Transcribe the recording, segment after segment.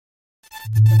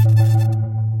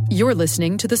You're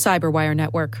listening to the Cyberwire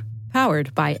Network,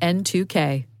 powered by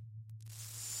N2K.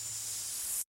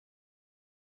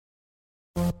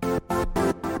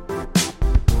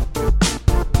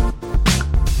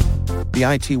 The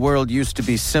IT world used to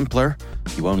be simpler.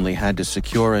 You only had to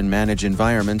secure and manage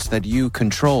environments that you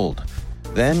controlled.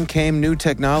 Then came new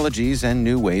technologies and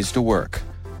new ways to work.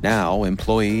 Now,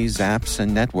 employees, apps,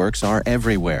 and networks are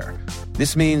everywhere.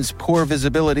 This means poor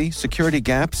visibility, security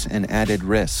gaps, and added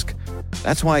risk.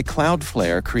 That's why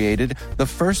Cloudflare created the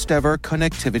first-ever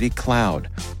connectivity cloud.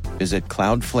 Visit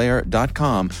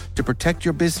cloudflare.com to protect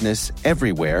your business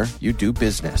everywhere you do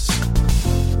business.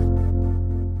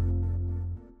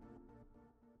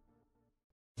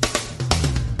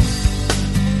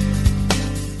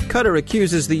 Qatar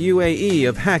accuses the UAE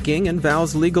of hacking and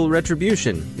vows legal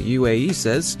retribution. The UAE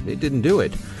says it didn't do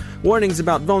it. Warnings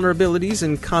about vulnerabilities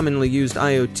in commonly used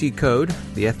IoT code.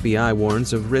 The FBI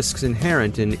warns of risks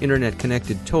inherent in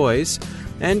internet-connected toys.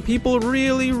 And people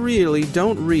really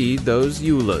don't read those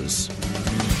EULAs.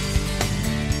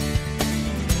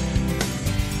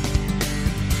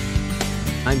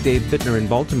 I'm Dave Bittner in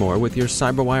Baltimore with your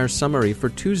CyberWire summary for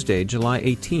Tuesday, July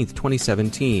 18th,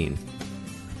 2017.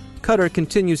 Qatar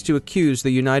continues to accuse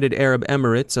the United Arab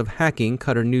Emirates of hacking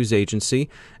Qatar News Agency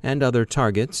and other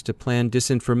targets to plan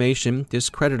disinformation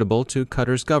discreditable to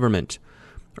Qatar's government.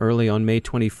 Early on May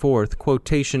 24th,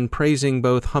 quotation praising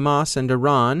both Hamas and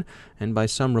Iran, and by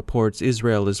some reports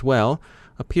Israel as well,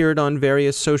 appeared on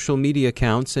various social media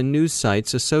accounts and news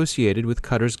sites associated with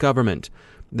Qatar's government.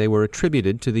 They were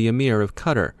attributed to the Emir of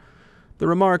Qatar. The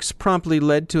remarks promptly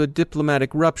led to a diplomatic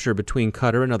rupture between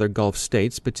Qatar and other Gulf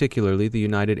states, particularly the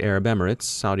United Arab Emirates,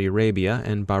 Saudi Arabia,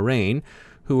 and Bahrain,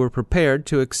 who were prepared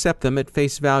to accept them at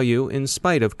face value in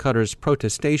spite of Qatar's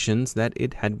protestations that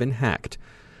it had been hacked.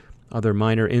 Other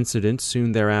minor incidents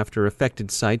soon thereafter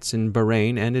affected sites in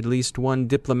Bahrain and at least one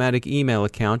diplomatic email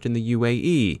account in the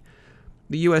UAE.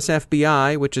 The U.S.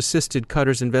 FBI, which assisted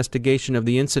Qatar's investigation of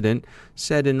the incident,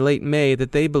 said in late May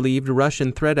that they believed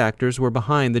Russian threat actors were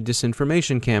behind the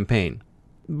disinformation campaign.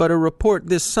 But a report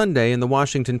this Sunday in the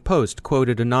Washington Post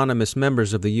quoted anonymous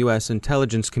members of the U.S.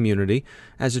 intelligence community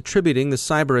as attributing the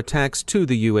cyber attacks to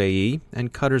the UAE,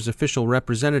 and Qatar's official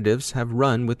representatives have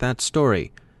run with that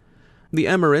story. The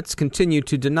Emirates continue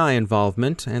to deny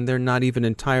involvement, and they're not even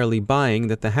entirely buying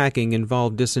that the hacking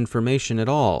involved disinformation at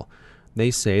all. They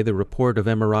say the report of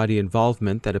Emirati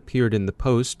involvement that appeared in the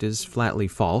Post is flatly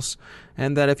false,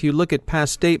 and that if you look at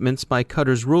past statements by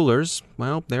Qatar's rulers,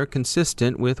 well, they're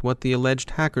consistent with what the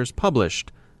alleged hackers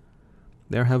published.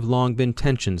 There have long been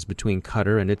tensions between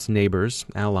Qatar and its neighbors,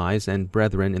 allies, and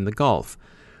brethren in the Gulf.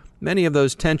 Many of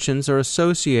those tensions are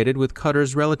associated with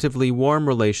Qatar's relatively warm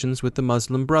relations with the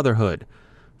Muslim Brotherhood.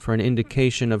 For an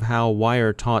indication of how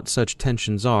wire-taut such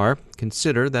tensions are,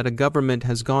 consider that a government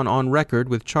has gone on record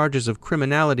with charges of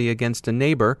criminality against a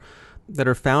neighbor that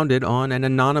are founded on an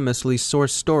anonymously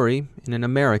sourced story in an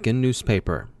American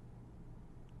newspaper.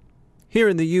 Here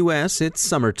in the U.S., it's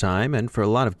summertime, and for a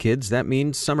lot of kids that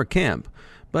means summer camp.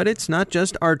 But it's not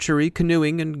just archery,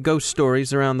 canoeing, and ghost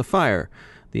stories around the fire.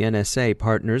 The NSA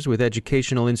partners with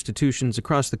educational institutions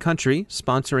across the country,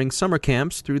 sponsoring summer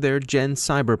camps through their Gen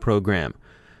Cyber program.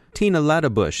 Tina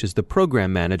Ladabush is the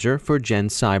program manager for Gen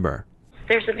Cyber.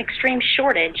 There's an extreme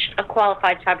shortage of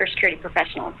qualified cybersecurity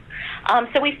professionals.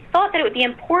 So we thought that it would be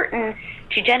important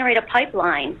to generate a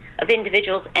pipeline of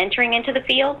individuals entering into the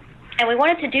field, and we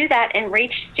wanted to do that and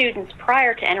reach students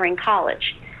prior to entering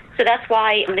college. So that's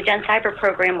why the Gen Cyber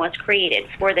program was created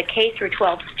for the K through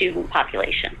 12 student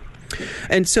population.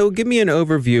 And so give me an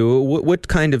overview. What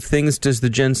kind of things does the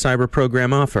Gen Cyber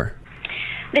program offer?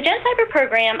 The Gen Cyber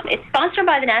program is sponsored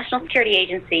by the National Security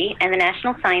Agency and the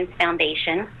National Science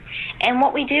Foundation. And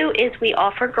what we do is we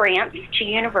offer grants to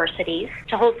universities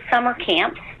to hold summer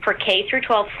camps for K through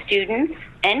 12 students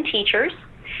and teachers.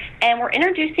 And we're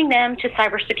introducing them to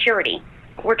cybersecurity.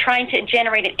 We're trying to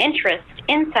generate an interest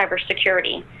in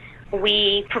cybersecurity.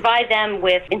 We provide them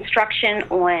with instruction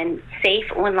on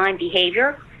safe online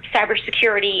behavior,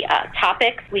 cybersecurity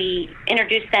topics. We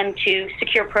introduce them to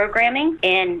secure programming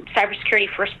and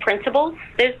cybersecurity first principles.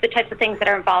 Those are the types of things that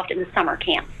are involved in the summer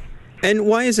camp. And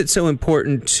why is it so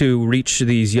important to reach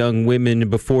these young women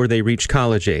before they reach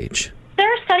college age? There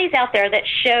are studies out there that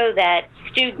show that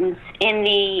students in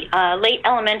the late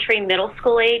elementary, middle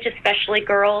school age, especially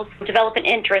girls, develop an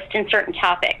interest in certain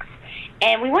topics.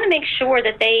 And we want to make sure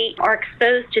that they are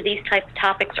exposed to these types of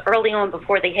topics early on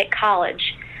before they hit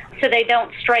college, so they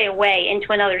don't stray away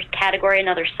into another category,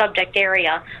 another subject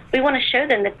area. We want to show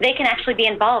them that they can actually be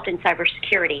involved in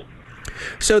cybersecurity.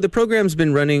 So the program's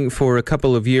been running for a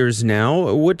couple of years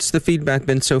now. What's the feedback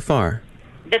been so far?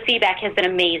 The feedback has been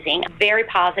amazing, very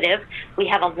positive. We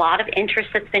have a lot of interest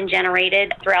that's been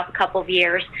generated throughout the couple of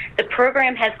years. The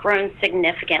program has grown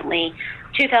significantly.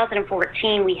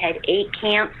 2014, we had 8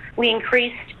 camps. We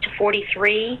increased to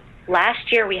 43.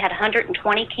 Last year, we had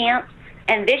 120 camps.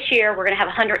 And this year, we're going to have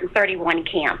 131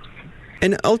 camps.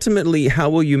 And ultimately, how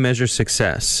will you measure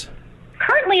success?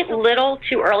 Currently, it's a little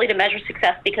too early to measure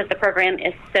success because the program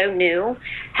is so new.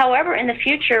 However, in the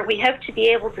future, we hope to be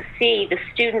able to see the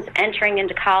students entering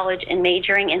into college and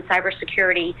majoring in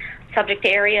cybersecurity subject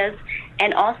areas,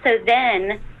 and also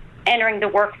then entering the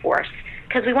workforce,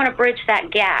 because we want to bridge that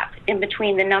gap in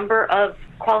between the number of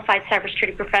qualified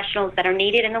cybersecurity professionals that are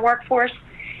needed in the workforce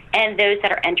and those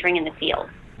that are entering in the field.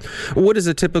 What does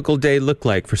a typical day look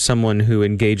like for someone who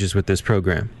engages with this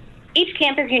program? Each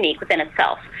camp is unique within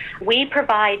itself. We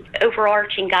provide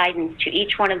overarching guidance to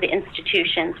each one of the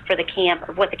institutions for the camp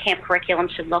of what the camp curriculum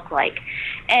should look like.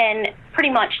 And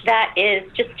pretty much that is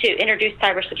just to introduce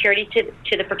cybersecurity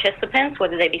to the participants,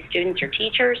 whether they be students or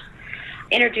teachers,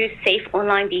 introduce safe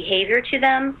online behavior to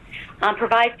them,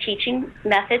 provide teaching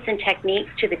methods and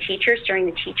techniques to the teachers during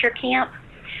the teacher camp,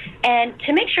 and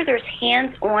to make sure there's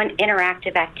hands-on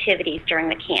interactive activities during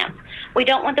the camp. We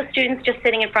don't want the students just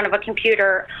sitting in front of a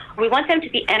computer. We want them to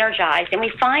be energized, and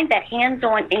we find that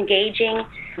hands-on, engaging,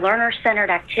 learner-centered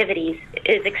activities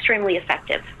is extremely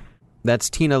effective.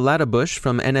 That's Tina Laddebush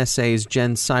from NSA's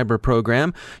Gen Cyber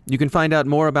program. You can find out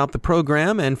more about the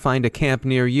program and find a camp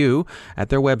near you at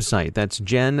their website. That's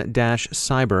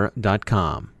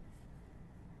gen-cyber.com.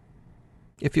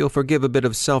 If you'll forgive a bit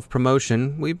of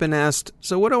self-promotion, we've been asked,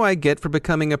 so what do I get for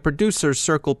becoming a Producer's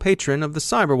Circle patron of the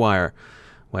Cyberwire?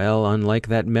 Well, unlike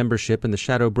that membership in the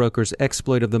Shadow Brokers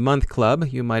Exploit of the Month Club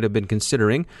you might have been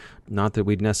considering, not that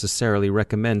we'd necessarily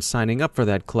recommend signing up for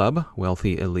that club,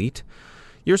 wealthy elite,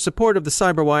 your support of the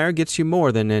Cyberwire gets you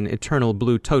more than an Eternal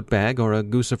Blue tote bag or a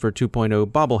Guccifer 2.0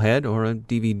 bobblehead or a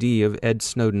DVD of Ed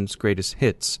Snowden's greatest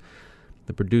hits.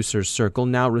 The Producer's Circle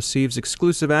now receives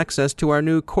exclusive access to our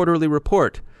new quarterly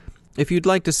report. If you'd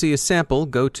like to see a sample,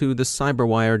 go to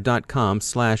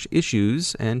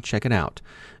thecyberwire.com/issues and check it out.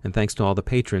 And thanks to all the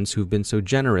patrons who've been so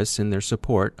generous in their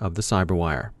support of the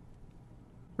Cyberwire.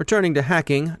 Returning to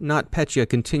hacking, NotPetya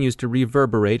continues to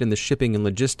reverberate in the shipping and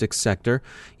logistics sector,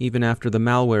 even after the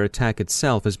malware attack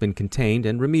itself has been contained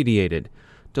and remediated.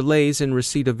 Delays in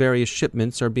receipt of various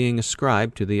shipments are being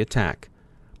ascribed to the attack.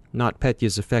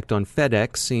 NotPetya's effect on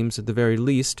FedEx seems at the very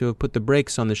least to have put the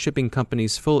brakes on the shipping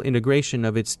company's full integration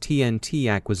of its TNT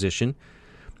acquisition.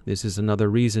 This is another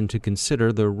reason to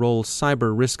consider the role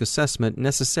cyber risk assessment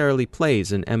necessarily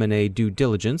plays in M&A due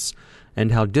diligence,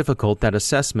 and how difficult that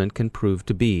assessment can prove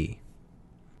to be.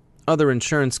 Other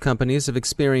insurance companies have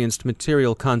experienced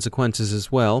material consequences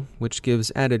as well, which gives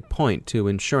added point to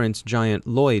insurance giant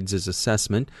Lloyd's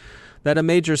assessment that a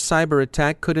major cyber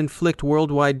attack could inflict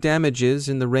worldwide damages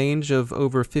in the range of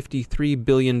over $53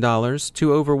 billion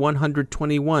to over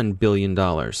 $121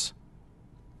 billion.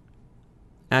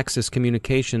 Axis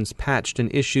Communications patched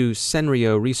an issue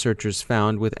Senrio researchers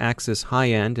found with Axis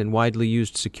high-end and widely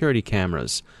used security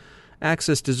cameras.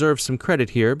 Axis deserves some credit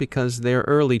here because they're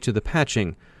early to the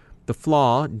patching. The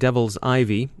flaw, Devil's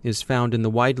Ivy, is found in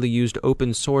the widely used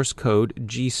open-source code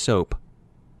GSOAP.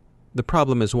 The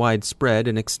problem is widespread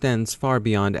and extends far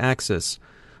beyond Axis.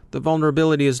 The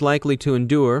vulnerability is likely to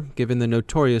endure, given the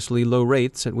notoriously low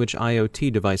rates at which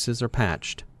IoT devices are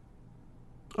patched.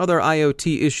 Other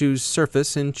IoT issues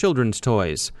surface in children's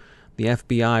toys. The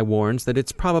FBI warns that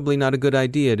it's probably not a good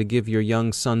idea to give your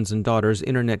young sons and daughters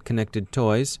internet-connected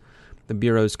toys. The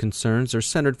Bureau's concerns are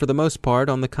centered for the most part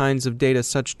on the kinds of data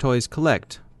such toys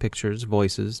collect: pictures,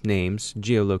 voices, names,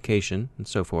 geolocation, and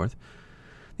so forth.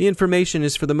 The information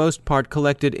is for the most part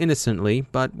collected innocently,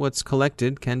 but what's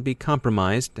collected can be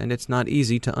compromised, and it's not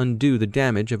easy to undo the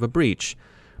damage of a breach.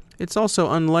 It's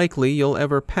also unlikely you'll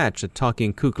ever patch a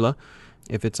talking kukla.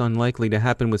 If it's unlikely to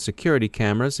happen with security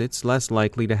cameras, it's less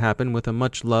likely to happen with a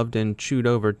much-loved and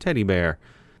chewed-over teddy bear.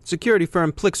 Security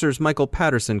firm Plixer's Michael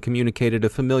Patterson communicated a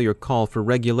familiar call for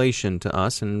regulation to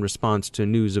us in response to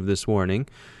news of this warning.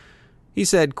 He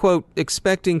said, quote,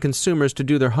 "Expecting consumers to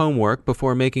do their homework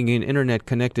before making an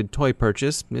internet-connected toy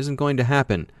purchase isn't going to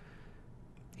happen."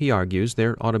 He argues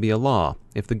there ought to be a law.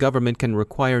 If the government can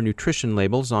require nutrition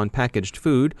labels on packaged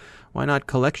food, why not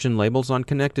collection labels on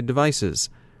connected devices?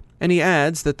 And he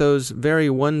adds that those very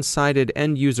one-sided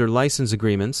end-user license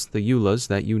agreements, the EULAs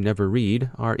that you never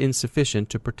read, are insufficient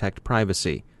to protect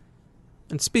privacy.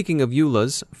 And speaking of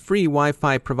EULAs, free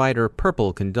Wi-Fi provider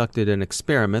Purple conducted an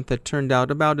experiment that turned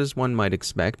out about as one might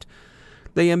expect.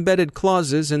 They embedded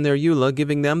clauses in their EULA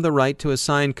giving them the right to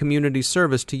assign community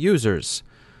service to users.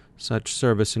 Such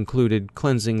service included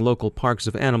cleansing local parks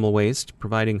of animal waste,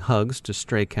 providing hugs to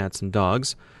stray cats and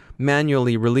dogs,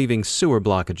 manually relieving sewer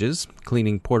blockages,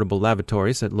 cleaning portable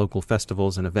lavatories at local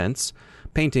festivals and events,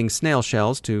 painting snail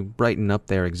shells to brighten up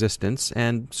their existence,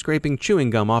 and scraping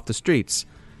chewing gum off the streets.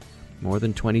 More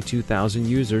than 22,000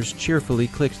 users cheerfully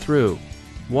clicked through.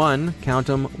 Count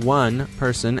 'em, one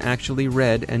person actually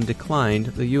read and declined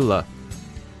the EULA.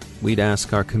 We'd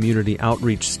ask our community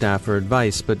outreach staff for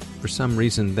advice, but for some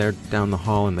reason they're down the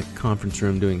hall in the conference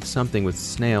room doing something with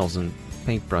snails and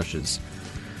paintbrushes.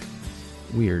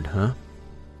 Weird, huh?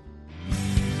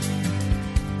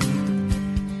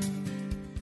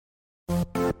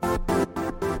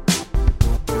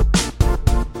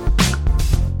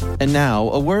 And now,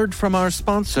 a word from our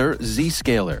sponsor,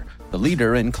 Zscaler, the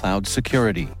leader in cloud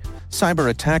security. Cyber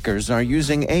attackers are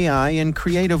using AI in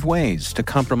creative ways to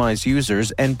compromise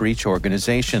users and breach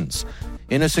organizations.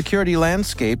 In a security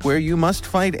landscape where you must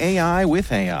fight AI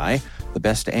with AI, the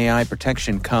best AI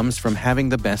protection comes from having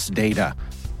the best data.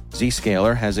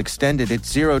 Zscaler has extended its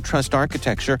Zero Trust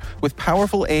architecture with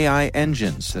powerful AI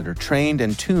engines that are trained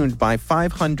and tuned by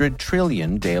 500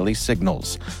 trillion daily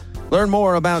signals. Learn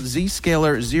more about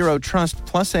Zscaler Zero Trust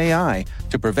Plus AI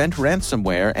to prevent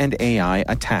ransomware and AI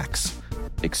attacks.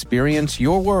 Experience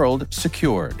your world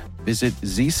secured. Visit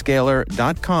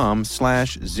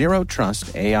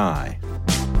zscaler.com/zerotrustai.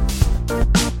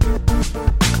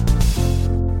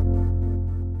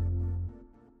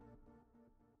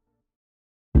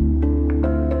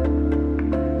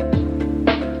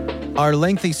 Are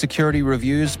lengthy security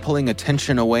reviews pulling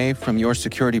attention away from your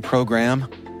security program?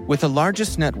 With the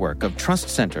largest network of trust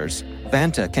centers,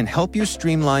 Vanta can help you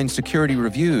streamline security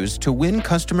reviews to win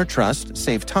customer trust,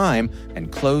 save time,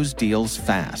 and close deals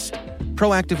fast.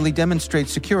 Proactively demonstrate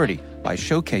security by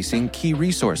showcasing key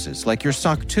resources like your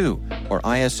SOC 2 or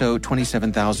ISO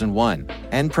 27001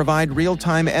 and provide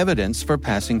real-time evidence for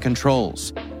passing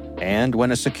controls. And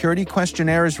when a security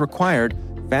questionnaire is required,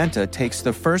 Vanta takes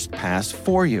the first pass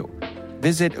for you.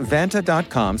 Visit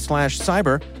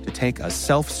vanta.com/cyber to take a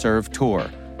self-serve tour.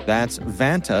 That's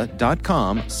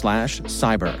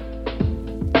vanta.com/cyber.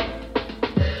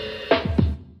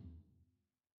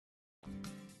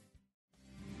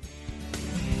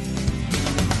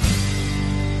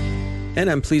 And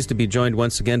I'm pleased to be joined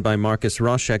once again by Marcus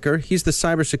Rauschecker. He's the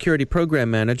Cybersecurity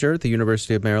Program Manager at the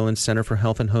University of Maryland Center for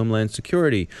Health and Homeland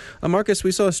Security. Marcus,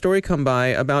 we saw a story come by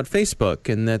about Facebook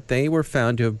and that they were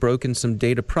found to have broken some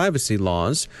data privacy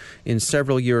laws in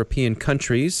several European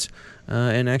countries.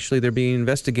 And actually they're being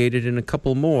investigated in a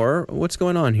couple more. What's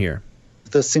going on here?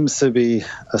 This seems to be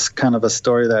kind of a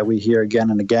story that we hear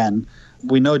again and again.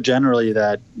 We know generally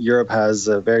that Europe has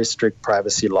very strict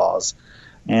privacy laws.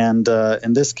 And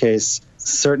in this case,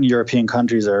 certain European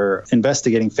countries are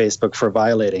investigating Facebook for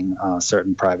violating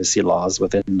certain privacy laws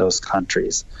within those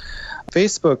countries.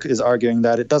 Facebook is arguing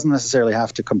that it doesn't necessarily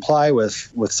have to comply with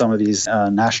some of these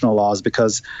national laws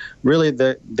because really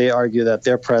they argue that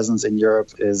their presence in Europe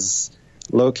is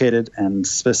located and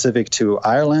specific to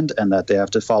Ireland and that they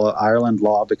have to follow Ireland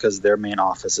law because their main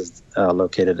office is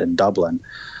located in Dublin.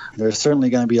 There's certainly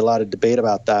going to be a lot of debate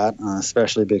about that,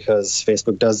 especially because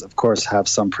Facebook does, of course, have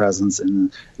some presence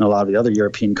in a lot of the other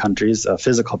European countries, a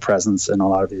physical presence in a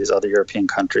lot of these other European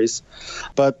countries.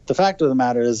 But the fact of the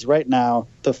matter is, right now,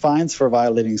 the fines for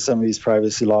violating some of these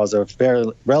privacy laws are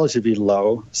relatively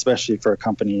low, especially for a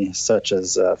company such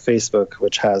as Facebook,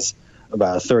 which has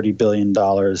about $30 billion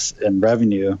in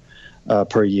revenue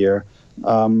per year.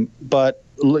 But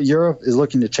Europe is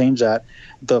looking to change that.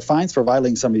 The fines for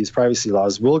violating some of these privacy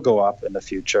laws will go up in the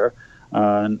future.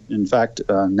 In fact,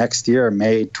 next year,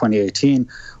 May 2018,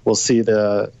 we'll see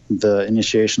the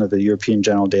initiation of the European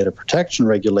General Data Protection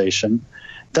Regulation.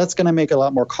 That's going to make it a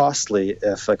lot more costly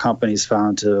if a company is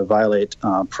found to violate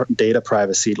data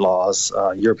privacy laws,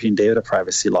 European data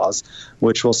privacy laws,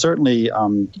 which will certainly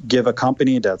give a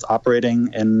company that's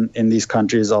operating in these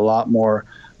countries a lot more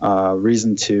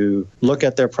reason to look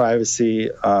at their privacy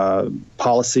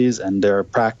policies and their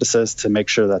practices to make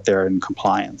sure that they're in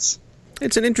compliance.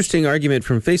 It's an interesting argument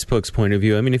from Facebook's point of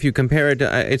view. I mean, if you compare it,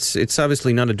 it's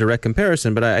obviously not a direct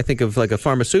comparison, but I think of like a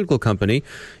pharmaceutical company.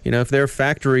 You know, if their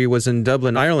factory was in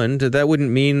Dublin, Ireland, that wouldn't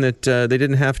mean that they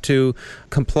didn't have to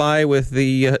comply with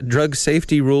the drug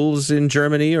safety rules in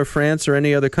Germany or France or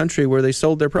any other country where they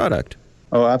sold their product.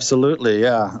 Oh, absolutely,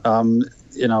 yeah.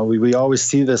 You know, we always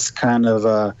see this kind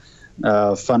of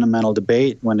fundamental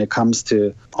debate when it comes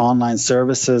to online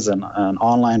services and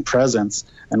online presence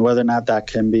and whether or not that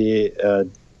can be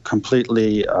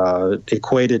completely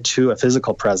equated to a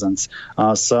physical presence.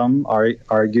 Some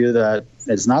argue that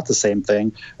it's not the same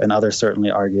thing, and others certainly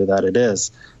argue that it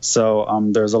is. So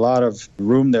there's a lot of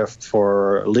room there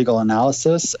for legal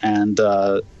analysis, and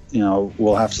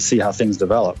we'll have to see how things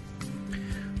develop.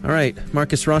 All right,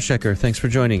 Marcus Rauschecker, thanks for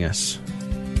joining us.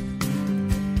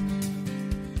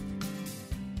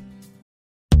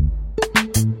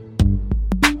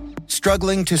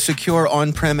 Struggling to secure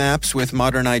on-prem apps with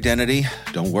modern identity?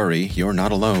 Don't worry, you're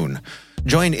not alone.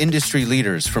 Join industry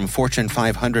leaders from Fortune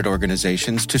 500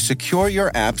 organizations to secure your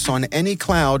apps on any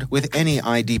cloud with any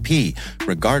IDP,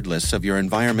 regardless of your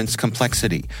environment's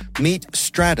complexity. Meet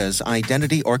Strata's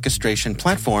identity orchestration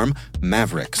platform,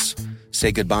 Mavericks.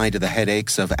 Say goodbye to the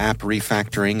headaches of app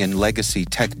refactoring and legacy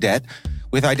tech debt.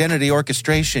 With identity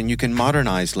orchestration, you can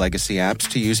modernize legacy apps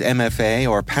to use MFA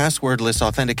or passwordless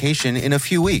authentication in a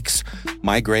few weeks,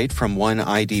 migrate from one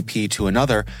IDP to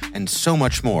another, and so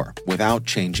much more without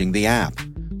changing the app.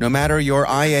 No matter your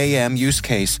IAM use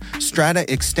case, Strata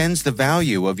extends the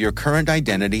value of your current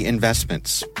identity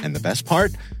investments. And the best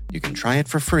part? You can try it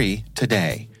for free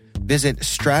today. Visit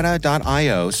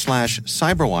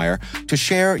strata.io/cyberwire to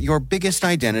share your biggest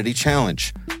identity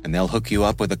challenge, and they'll hook you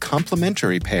up with a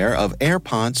complimentary pair of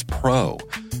AirPods Pro.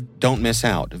 Don't miss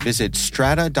out. Visit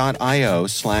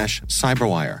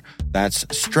strata.io/cyberwire. That's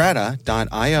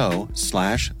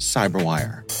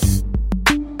strata.io/cyberwire.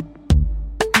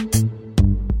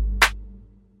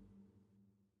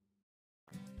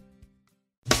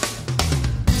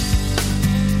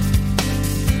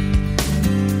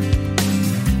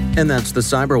 And that's the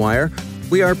Cyberwire.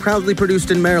 We are proudly produced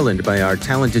in Maryland by our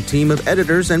talented team of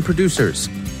editors and producers.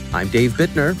 I'm Dave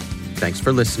Bittner. Thanks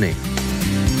for listening.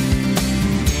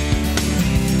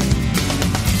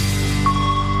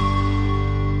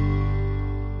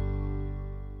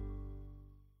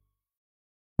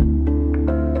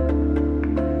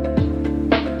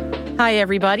 Hi,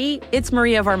 everybody. It's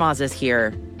Maria Varmazes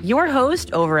here, your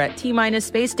host over at T-Minus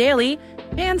Space Daily,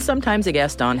 and sometimes a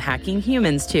guest on Hacking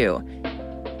Humans, too.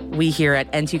 We here at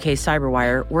N2K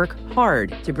Cyberwire work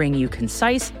hard to bring you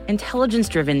concise,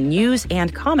 intelligence-driven news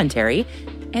and commentary,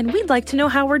 and we'd like to know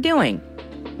how we're doing.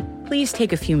 Please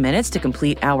take a few minutes to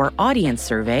complete our audience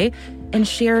survey and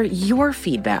share your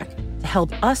feedback to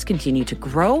help us continue to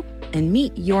grow and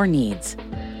meet your needs.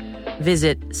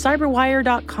 Visit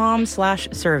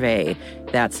cyberwire.com/survey.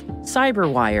 That's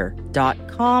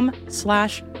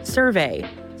cyberwire.com/survey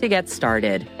to get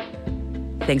started.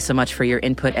 Thanks so much for your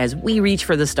input as we reach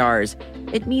for the stars.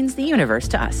 It means the universe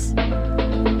to us.